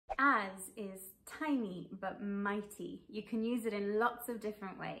As is tiny but mighty. You can use it in lots of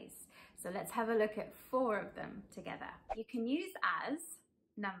different ways. So let's have a look at 4 of them together. You can use as,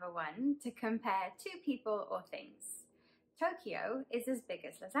 number 1, to compare 2 people or things. Tokyo is as big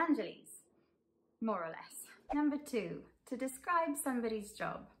as Los Angeles, more or less. Number 2, to describe somebody's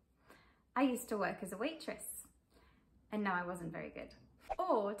job. I used to work as a waitress, and no, I wasn't very good.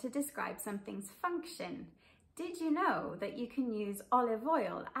 Or to describe something's function. Did you know that you can use olive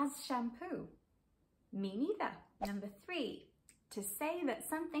oil as shampoo? Me neither. Number 3, to say that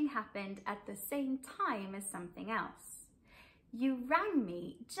something happened at the same time as something else. You rang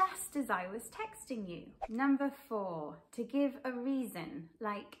me just as I was texting you. Number 4, to give a reason,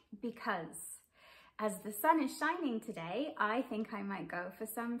 like because. As the sun is shining today, I think I might go for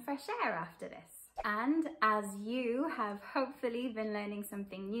some fresh air after this. And as you have hopefully been learning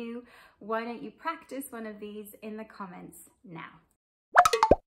something new, why don't you practice one of these in the comments now?